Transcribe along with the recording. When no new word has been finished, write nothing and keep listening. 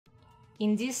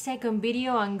In this second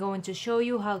video, I'm going to show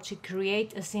you how to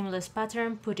create a seamless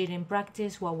pattern, put it in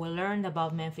practice what we learned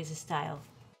about Memphis style.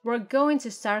 We're going to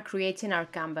start creating our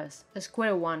canvas, a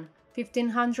square one,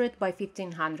 1500 by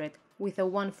 1500, with a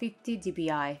 150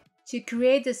 dpi. To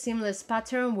create a seamless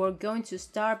pattern, we're going to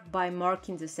start by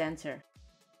marking the center.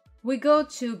 We go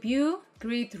to View,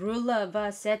 Grid, Ruler,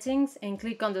 Advanced Settings and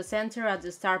click on the center at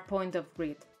the start point of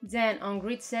grid. Then on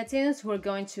grid settings, we're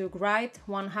going to write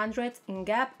 100 in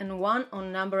gap and 1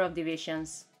 on number of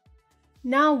divisions.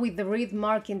 Now with the grid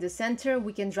mark in the center,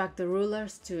 we can drag the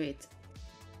rulers to it.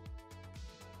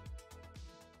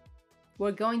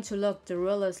 We're going to lock the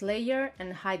rulers layer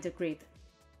and hide the grid.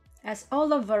 As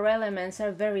all of our elements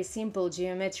are very simple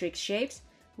geometric shapes,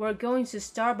 we're going to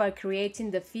start by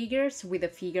creating the figures with the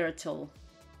figure tool.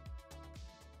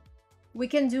 We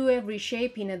can do every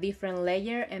shape in a different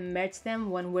layer and merge them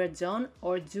when we're done,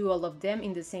 or do all of them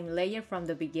in the same layer from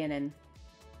the beginning.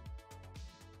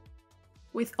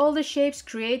 With all the shapes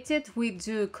created, we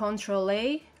do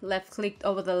Ctrl+A, left-click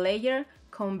over the layer,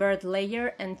 convert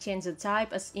layer and change the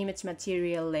type as image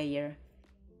material layer.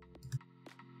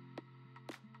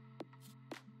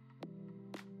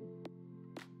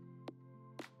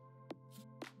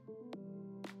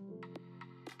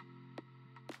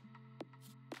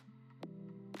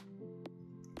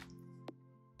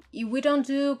 If we don't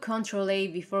do Ctrl+A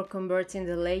before converting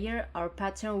the layer, our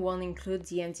pattern won't include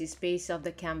the empty space of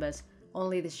the canvas,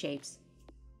 only the shapes.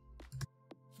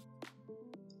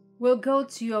 We'll go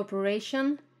to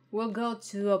Operation,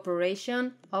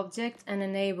 Object and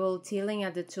enable tiling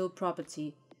at the tool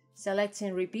property,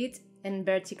 selecting Repeat and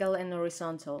Vertical and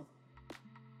Horizontal.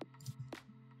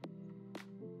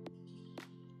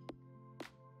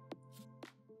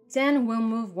 Then we'll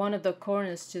move one of the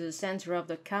corners to the center of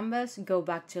the canvas, go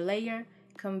back to Layer,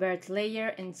 convert layer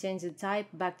and change the type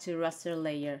back to raster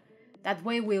layer. That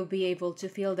way we'll be able to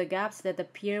fill the gaps that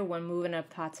appear when moving our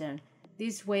pattern.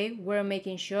 This way we're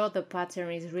making sure the pattern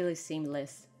is really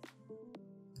seamless.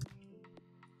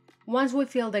 Once we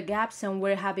fill the gaps and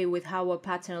we're happy with how our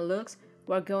pattern looks,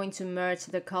 we're going to merge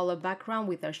the color background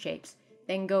with our shapes.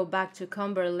 Then go back to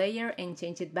Convert Layer and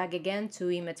change it back again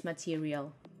to Image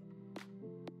Material.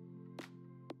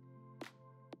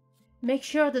 Make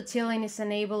sure the tiling is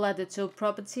enabled at the tool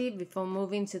property before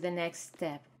moving to the next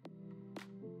step.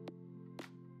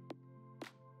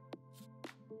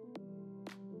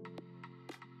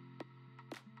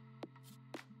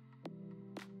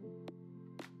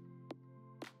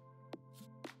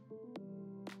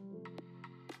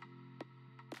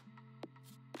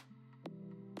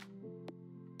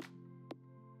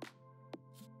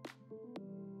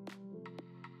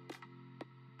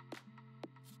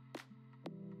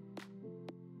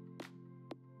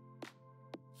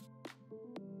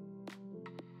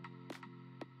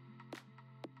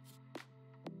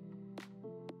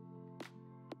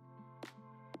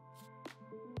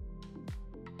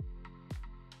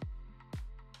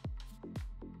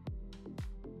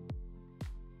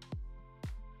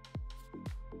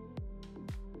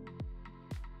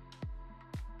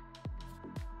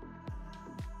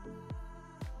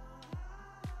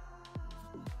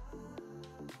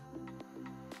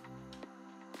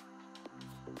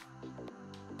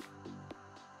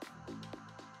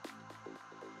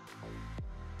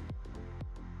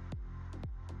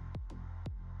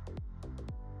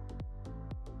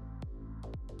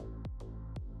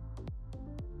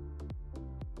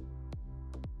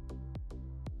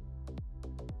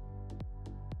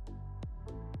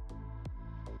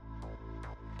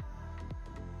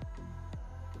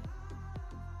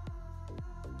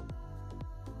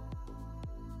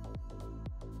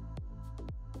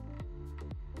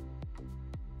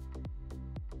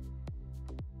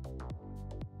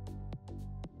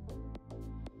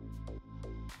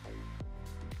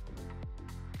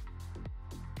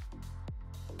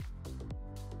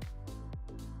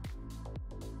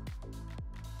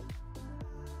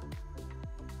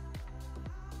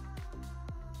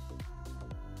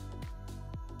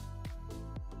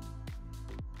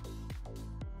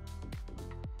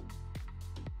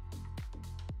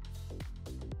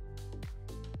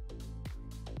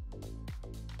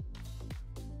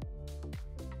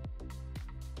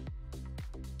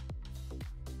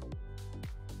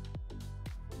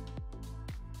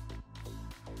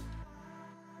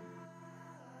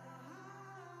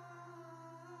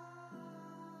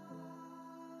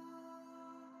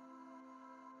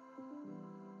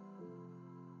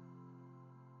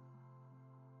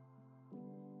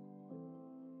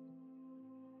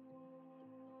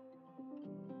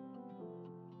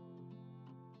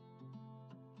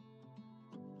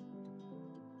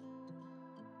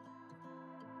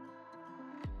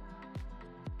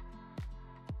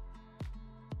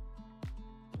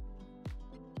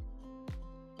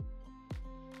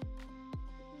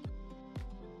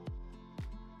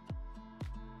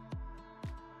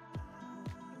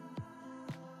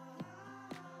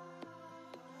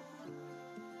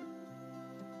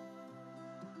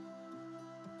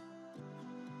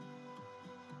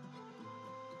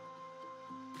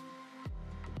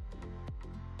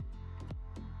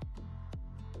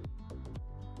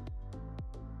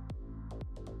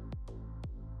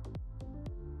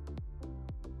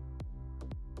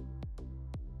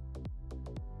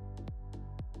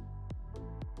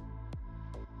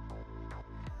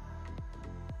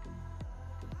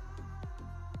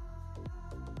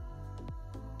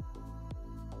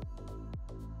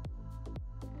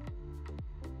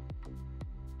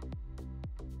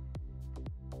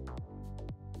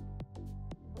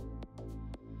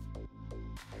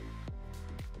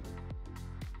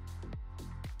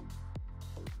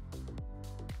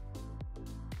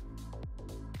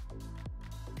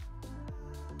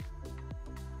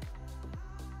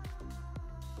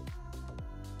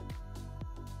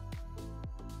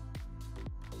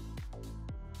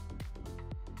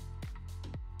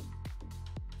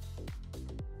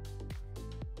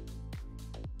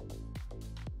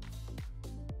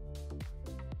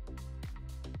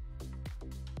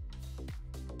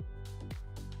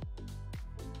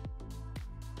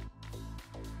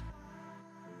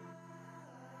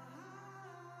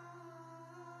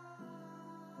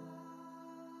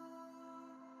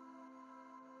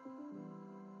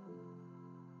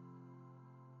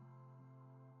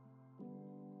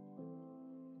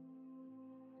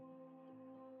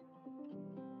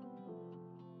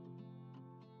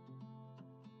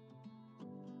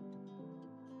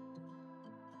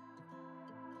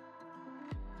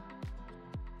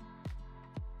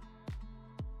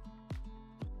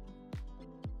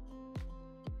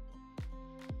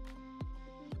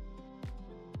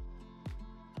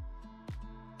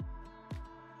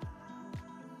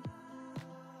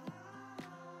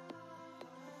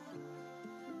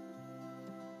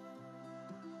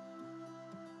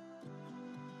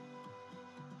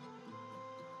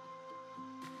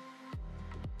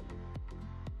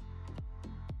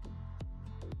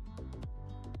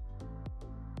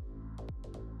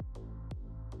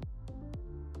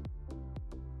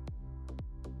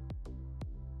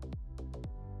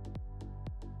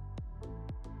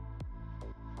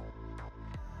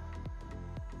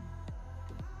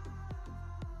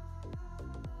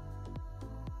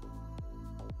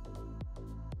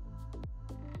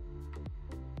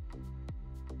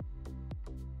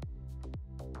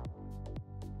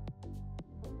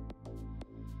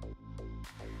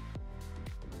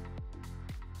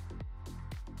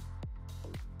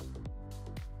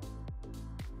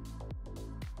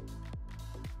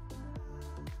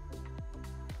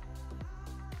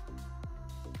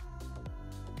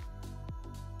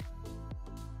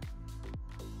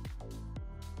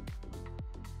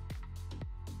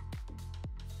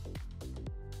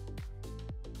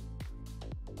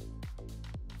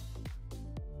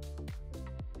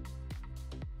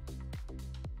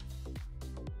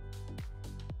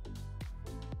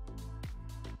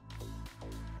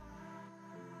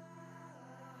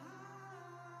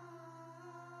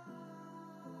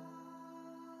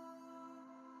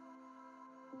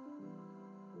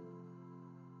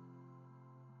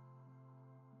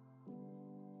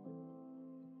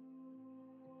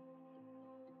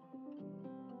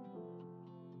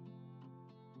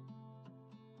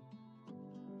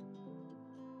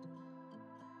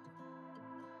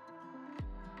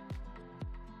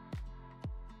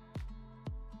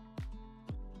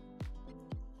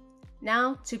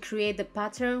 Now, to create the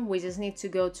pattern, we just need to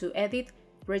go to Edit,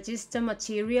 Register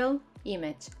Material,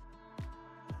 Image.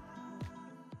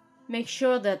 Make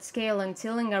sure that Scale and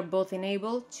Tiling are both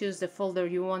enabled, choose the folder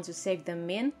you want to save them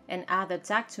in, and add a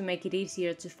tag to make it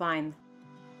easier to find.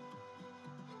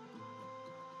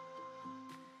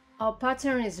 Our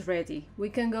pattern is ready. We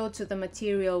can go to the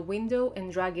Material window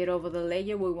and drag it over the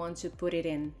layer we want to put it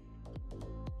in.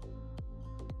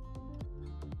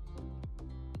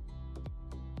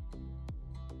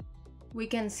 We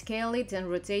can scale it and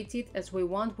rotate it as we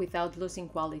want without losing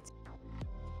quality.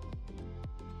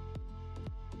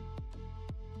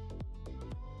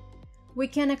 We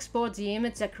can export the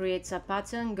image that creates a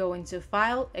pattern, go into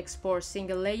File, Export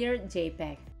Single Layer,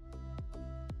 JPEG.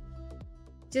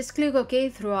 Just click OK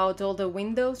throughout all the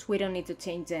windows, we don't need to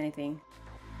change anything.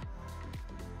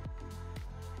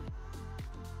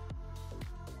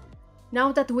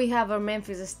 Now that we have our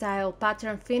Memphis style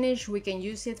pattern finished, we can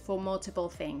use it for multiple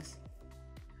things.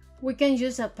 We can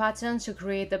use a pattern to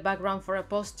create the background for a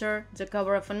poster, the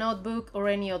cover of a notebook, or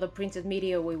any other printed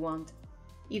media we want.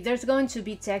 If there's going to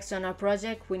be text on our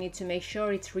project, we need to make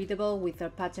sure it's readable with our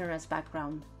pattern as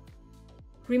background.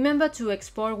 Remember to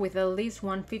export with at least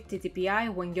 150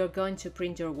 dpi when you're going to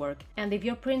print your work, and if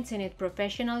you're printing it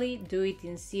professionally, do it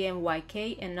in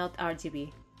CMYK and not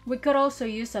RGB. We could also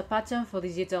use a pattern for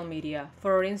digital media,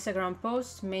 for our Instagram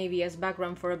posts, maybe as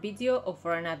background for a video or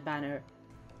for an ad banner.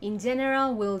 In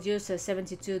general, we'll use a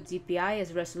 72 dpi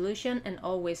as resolution and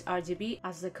always RGB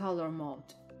as the color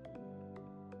mode.